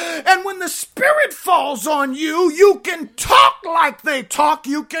and when the Spirit falls on you, you can talk like they talk,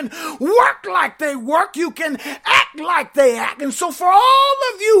 you can work like they work, you can act act like they act. And so for all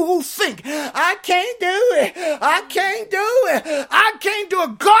of you who think, I can't do it, I can't do it, I can't do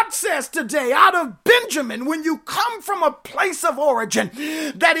it, God says today, out of Benjamin, when you come from a place of origin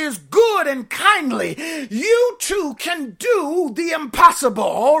that is good and kindly, you too can do the impossible.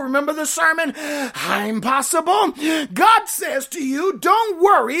 Oh, remember the sermon? I'm possible. God says to you, don't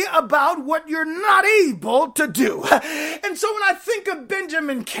worry about what you're not able to do. And so when I think of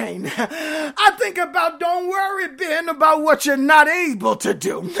Benjamin Cain, I think about, don't worry, Ben, about what you're not able to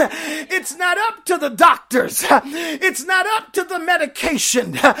do. It's not up to the doctors. It's not up to the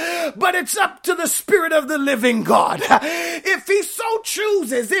medication, but it's up to the Spirit of the living God. If he so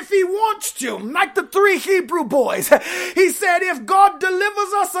chooses, if he wants to, like the 3 Hebrew boys, he said, if God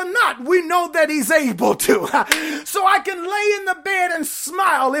delivers us or not, we know that he's able to. So I can lay in the bed and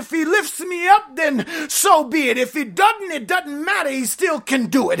smile. If he lifts me up, then so be it. If he doesn't, it doesn't matter. He still can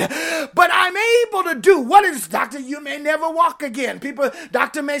do it. But I'm able to do what is, doctor, you may never walk again.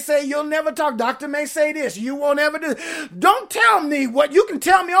 Doctor may say you'll never talk. Doctor may say this, you won't ever do. Don't tell me what, you can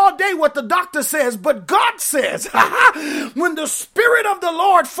tell me all day what the doctor says, but God says, when the Spirit of the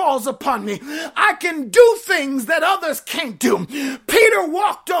Lord falls upon me, I can do things that others can't do. Peter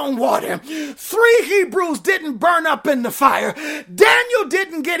walked on water. 3 Hebrews didn't burn up in the fire. Daniel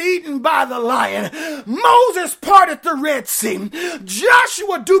didn't get eaten by the lion. Moses parted the Red Sea.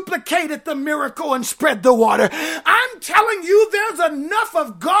 Joshua duplicated the miracle and spread the water. I'm telling you, there's enough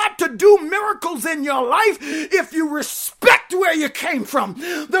of God to do miracles in your life if you respect where you came from.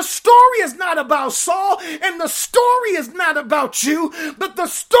 The story is not about Saul, and the story is not about you, but the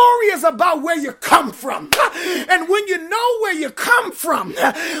story is about where you come from. And when you know where you come from,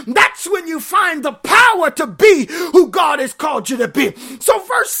 that's when you find the power to be who God has called you to be. So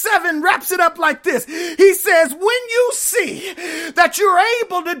verse 7 wraps it up like this. He says, when you see that you're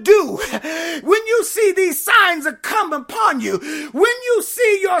able to do, when you see these signs that come upon you, when you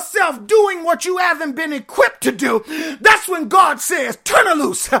see yourself doing what you haven't been equipped to do, that's when God says, turn her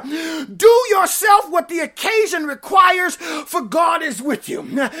loose. Do yourself what the occasion requires, for God is with you.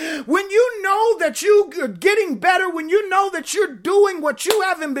 When you know that you're getting better, when you know that you're doing what you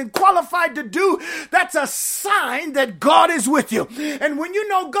haven't been qualified to do, that's a sign that God is with you. And when you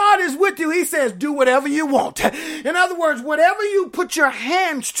know God is with you, he says, do whatever you want. In other words, whatever you put your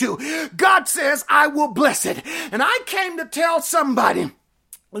hands to, God says, I will bless it. And I came to tell somebody,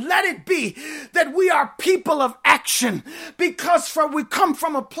 let it be that we are people of action, because we come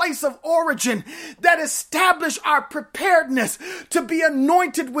from a place of origin that establish our preparedness to be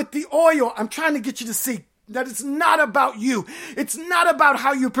anointed with the oil. I'm trying to get you to see that it's not about you. It's not about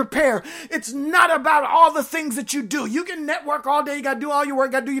how you prepare. It's not about all the things that you do. You can network all day. You got to do all your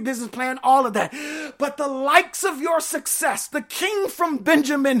work. Got to do your business plan, all of that. But the likes of your success, the king from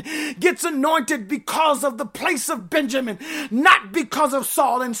Benjamin gets anointed because of the place of Benjamin, not because of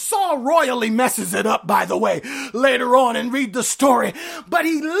Saul. And Saul royally messes it up, by the way, later on, and read the story. But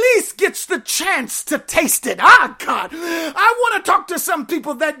he at least gets the chance to taste it. Ah, God. I want to talk to some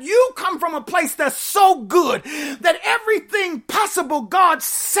people that you come from a place that's so good that everything possible, God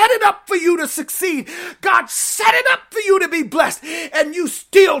set it up for you to succeed. God set it up for you to be blessed, and you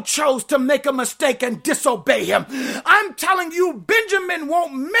still chose to make a mistake and disobey him. I'm telling you, Benjamin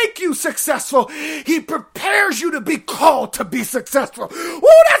won't make you successful. He prepares you to be called to be successful.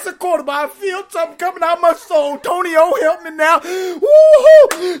 Oh, that's a quarter. I feel something coming out of my soul. Tony, oh, help me now.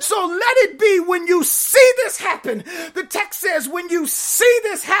 Woo-hoo. So let it be when you see this happen. The text says, when you see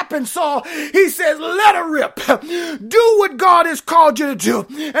this happen, Saul, he says, let her rip. Do what God has called you to do.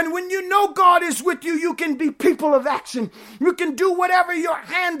 And when you know God is with you, you can be people of action. You can do whatever your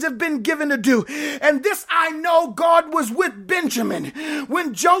hands have been given to do. And this I know, God was with Benjamin.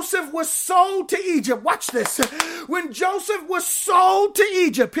 When Joseph was sold to Egypt, watch this. When Joseph was sold to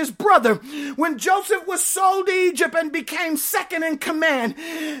Egypt, his brother, when Joseph was sold to Egypt and became second in command,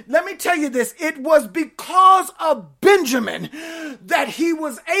 let me tell you this, it was because of Benjamin that he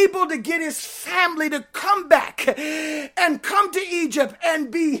was able to get his family to come back and come to Egypt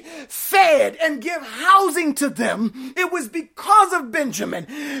and be fed and give housing to them. It was because of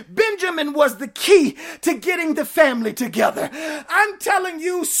Benjamin. Benjamin was the key to getting the family together. I'm telling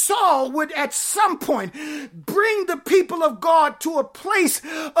you, Saul would at some point bring the people of God to a place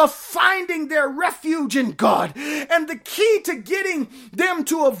of finding their refuge in God. And the key to getting them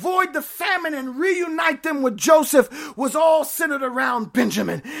to avoid the famine and reunite them with Joseph was all centered around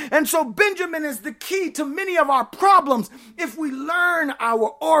Benjamin. And so Benjamin is the key to to many of our problems if we learn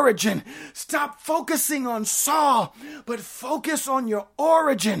our origin. Stop focusing on Saul, but focus on your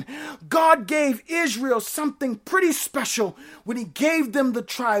origin. God gave Israel something pretty special when he gave them the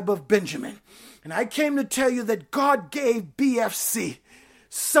tribe of Benjamin. And I came to tell you that God gave BFC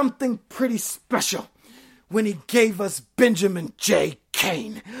something pretty special when he gave us Benjamin J.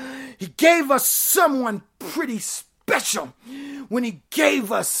 Cain. He gave us someone pretty special when he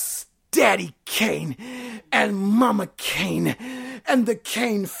gave us Daddy Cain and Mama Cain and the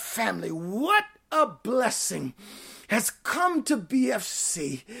Cain family. What a blessing has come to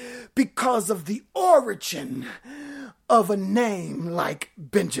BFC because of the origin of a name like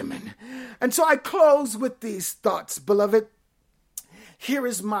Benjamin. And so I close with these thoughts, beloved. Here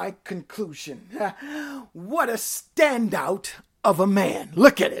is my conclusion. What a standout of a man.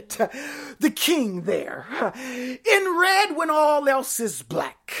 Look at it. The king there. In red when all else is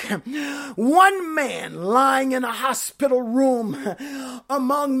black. One man lying in a hospital room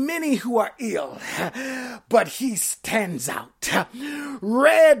among many who are ill. But he stands out.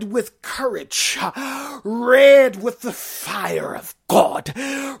 Red with courage. Red with the fire of God.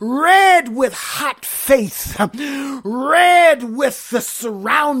 Red with hot faith. Red with the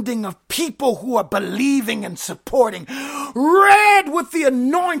surrounding of people who are believing and supporting. Red with the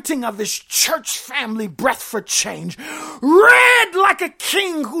anointing of his church family, Breath for Change. Red like a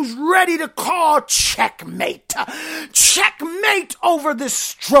king who's ready to call checkmate. Checkmate over this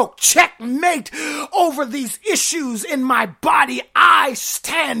stroke. Checkmate over these issues in my body. I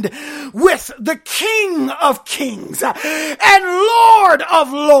stand with the King of Kings and Lord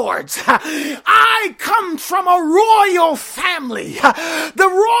of Lords. I come from a royal family. The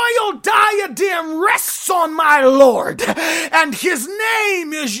royal diadem rests on my Lord, and his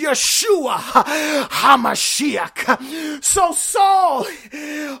name is Yeshua HaMashiach. So Saul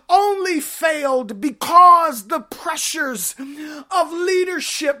only failed because the pressures of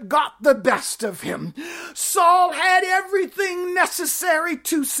leadership got the best of him. Saul had everything necessary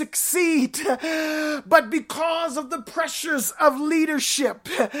to succeed, but because of the pressures of leadership,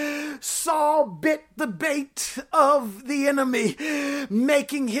 Saul bit the bait of the enemy,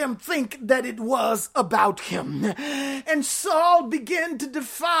 making him think that it was about him. And Saul began to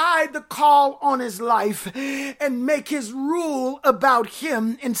defy the call on his life and make his rule about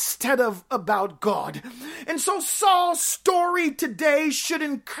him instead of about God. And so Saul's story today should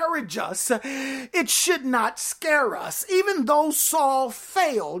encourage us. It should not scare us. Even though Saul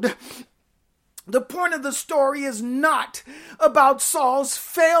failed, the point of the story is not about Saul's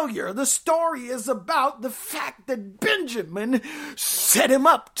failure. The story is about the fact that Benjamin set him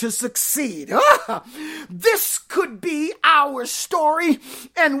up to succeed. This could be our story,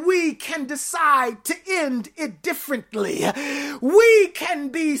 and we can decide to end it differently. We can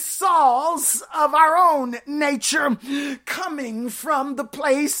be Sauls of our own nature, coming from the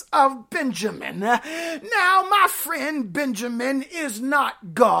place of Benjamin. Now, my friend Benjamin is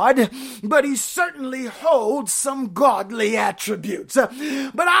not God, but he's certainly holds some godly attributes.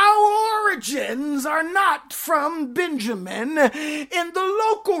 But our origins are not from Benjamin in the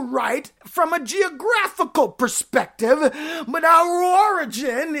local right from a geographical perspective, but our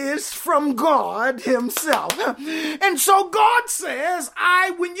origin is from God himself. And so God says,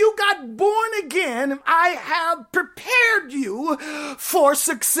 when you got born again, I have prepared you for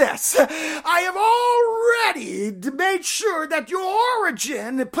success. I have already made sure that your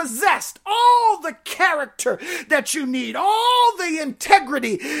origin possessed all the character that you need, all the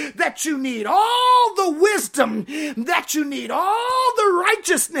integrity that you need, all the wisdom that you need, all the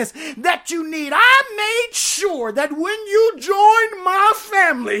righteousness that you need. I made sure that when you joined my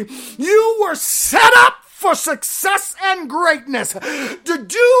family, you were set up for success and greatness, to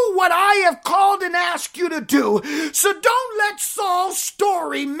do what I have called and asked you to do. So don't let Saul's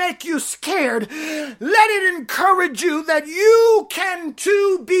story make you scared. Let it encourage you that you can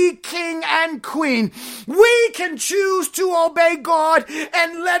too be king and queen. We can choose to obey God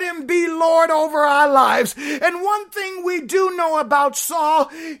and let him be Lord over our lives. And one thing we do know about Saul,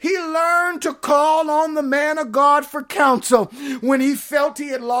 he learned to call on the man of God for counsel when he felt he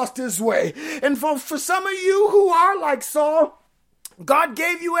had lost his way. And for some of you who are like Saul, God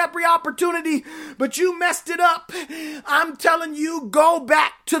gave you every opportunity, but you messed it up. I'm telling you, go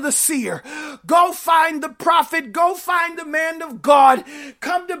back to the seer. Go find the prophet. Go find the man of God.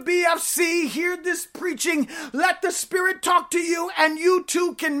 Come to BFC, hear this preaching. Let the Spirit talk to you, and you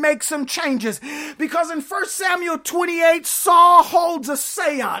too can make some changes. Because in 1 Samuel 28, Saul holds a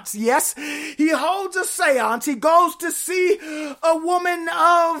seance. Yes, he holds a seance. He goes to see a woman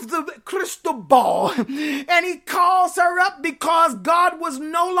of the crystal ball, and he calls her up because God God was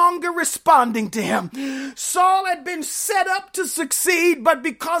no longer responding to him. Saul had been set up to succeed, but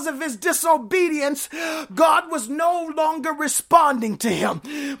because of his disobedience, God was no longer responding to him.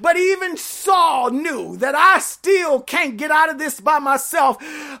 But even Saul knew that I still can't get out of this by myself.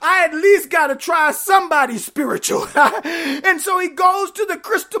 I at least got to try somebody spiritual. And so he goes to the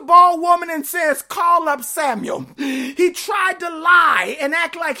crystal ball woman and says, call up Samuel. He tried to lie and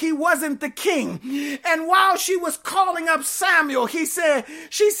act like he wasn't the king. And while she was calling up Samuel, she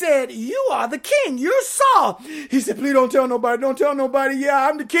said, you are the king. You're Saul. He said, please don't tell nobody. Don't tell nobody. Yeah,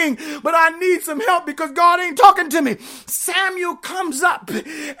 I'm the king, but I need some help because God ain't talking to me. Samuel comes up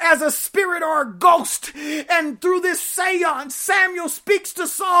as a spirit or a ghost. And through this seance, Samuel speaks to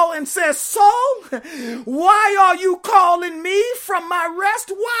Saul and says, Saul, why are you calling me from my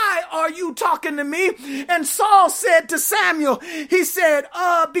rest? Why are you talking to me? And Saul said to Samuel, he said,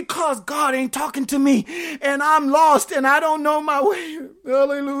 because God ain't talking to me and I'm lost and I don't know my way.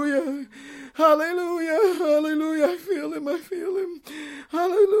 Hallelujah. Hallelujah. Hallelujah. I feel him. I feel him.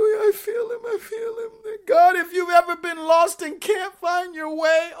 Hallelujah. I feel him. I feel him. God, if you've ever been lost and can't find your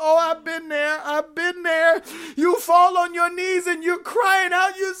way, oh, I've been there. I've been there. You fall on your knees and you're crying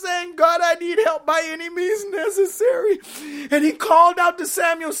out. You're saying, God, I need help by any means necessary. And he called out to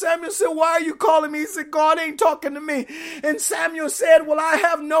Samuel. Samuel said, why are you calling me? He said, God ain't talking to me. And Samuel said, well, I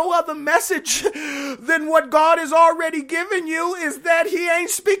have no other message than what God has already given you, is that he ain't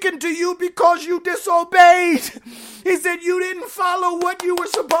speaking to you because you disobeyed. He said, you didn't follow what you were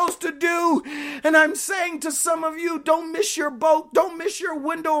supposed to do. And I'm saying to some of you, don't miss your boat. Don't miss your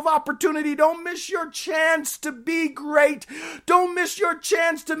window of opportunity. Don't miss your chance to be great. Don't miss your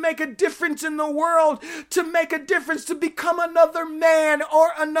chance to make a difference in the world, to make a difference, to become another man or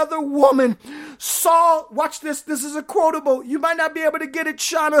another woman. Saul, watch this. This is a quotable. You might not be able to get it,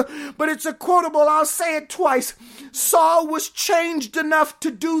 Shauna, but it's a quotable. I'll say it twice. Saul was changed enough to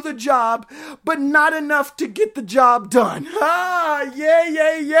do the job, but not enough to get the job done.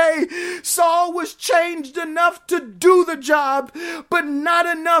 Yay. Saul was changed enough to do the job, but not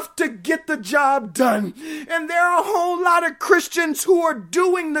enough to get the job done. And there are a whole lot of Christians who are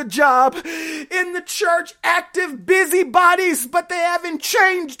doing the job in the church, active busybodies, but they haven't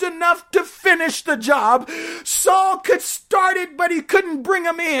changed enough to finish the job. Saul could start it, but he couldn't bring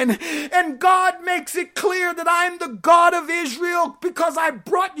him in. And God makes it clear that I'm the God of Israel because I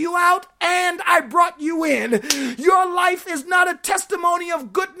brought you out and I brought you in. Your life is not a testimony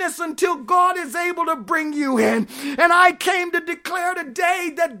of goodness until God is able to bring you in. And I came to declare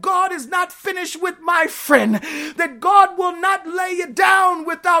today that God is not finished with my friend, that God will not lay you down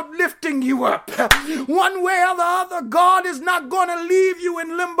without lifting you up. One way or the other, God is not going to leave you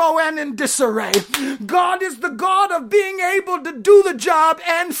in limbo and in disarray. God is the God of being able to do the job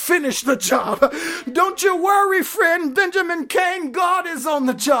and finish the job. Don't you worry, friend. Benjamin Cain, God is on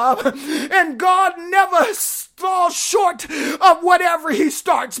the job. And God never falls short of whatever he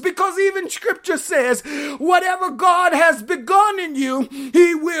starts, because even scripture says whatever God has begun in you,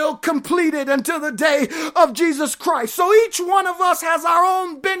 he will complete it until the day of Jesus Christ. So each one of us has our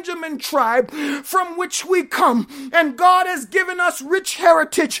own Benjamin tribe from which we come, and God has given us rich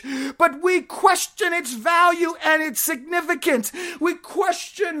heritage, but we question its value and its significance. We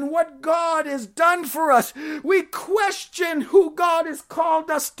question what God has done for us. We question who God has called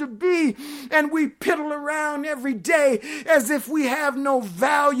us to be, and we piddle around every day as if we have no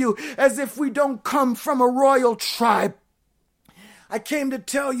value, as if we don't come from a royal tribe. I came to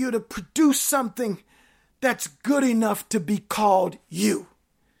tell you to produce something that's good enough to be called you.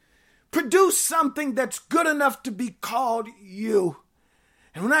 Produce something that's good enough to be called you.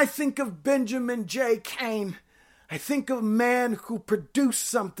 And when I think of Benjamin J. Cain, I think of a man who produced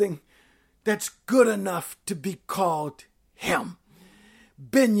something that's good enough to be called him.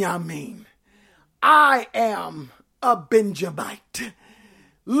 Benjamin. I am a Benjamite.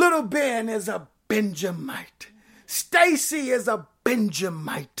 Little Ben is a Benjamite. Stacy is a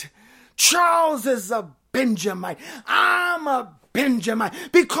Benjamite. Charles is a Benjamite. I'm a Benjamite,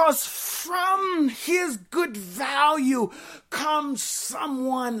 because from his good value comes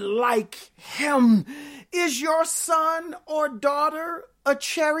someone like him. Is your son or daughter a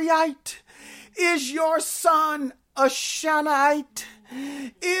Cherryite? Is your son a Shanaite?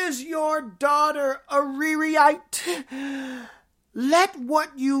 Is your daughter a Ririite? Let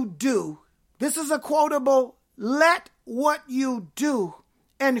what you do, this is a quotable, let what you do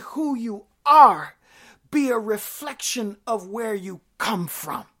and who you are be a reflection of where you come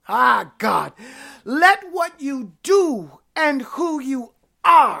from. Ah, God. Let what you do and who you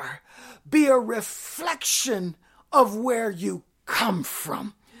are be a reflection of where you come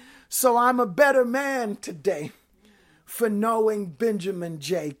from. So I'm a better man today for knowing Benjamin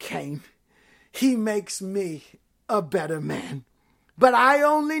J. Kane. He makes me a better man. But I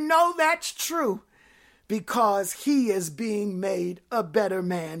only know that's true because he is being made a better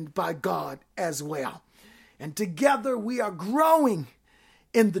man by God as well. And together we are growing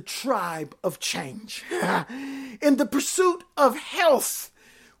in the tribe of change. In the pursuit of health,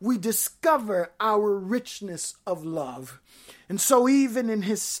 we discover our richness of love. And so even in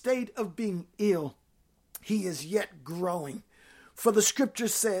his state of being ill, he is yet growing. For the scripture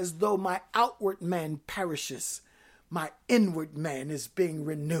says, though my outward man perishes, my inward man is being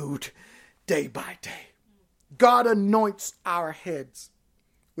renewed day by day. God anoints our heads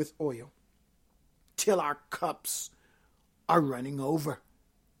with oil till our cups are running over.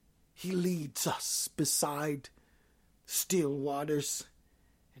 He leads us beside still waters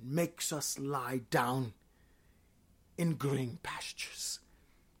and makes us lie down in green pastures.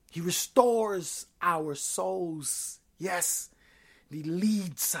 He restores our souls. Yes, he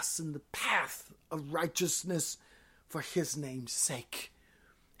leads us in the path of righteousness for his name's sake.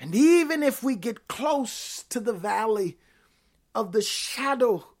 And even if we get close to the valley of the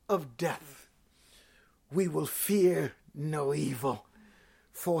shadow of death, we will fear no evil,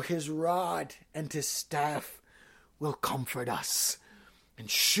 for his rod and his staff will comfort us. And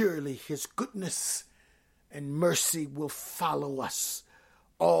surely his goodness and mercy will follow us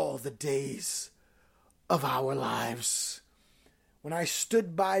all the days of our lives. When I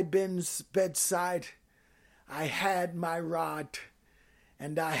stood by Ben's bedside, I had my rod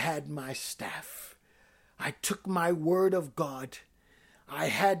and I had my staff. I took my word of God. I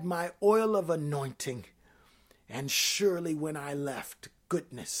had my oil of anointing. And surely when I left,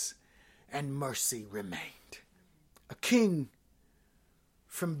 goodness and mercy remained. A king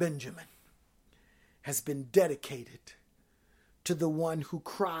from Benjamin has been dedicated to the one who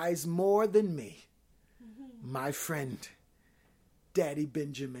cries more than me, my friend, Daddy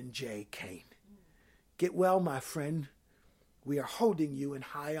Benjamin J. Kane. Get well, my friend. We are holding you in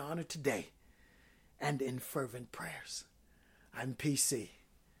high honor today and in fervent prayers. I'm PC,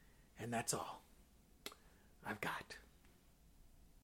 and that's all I've got.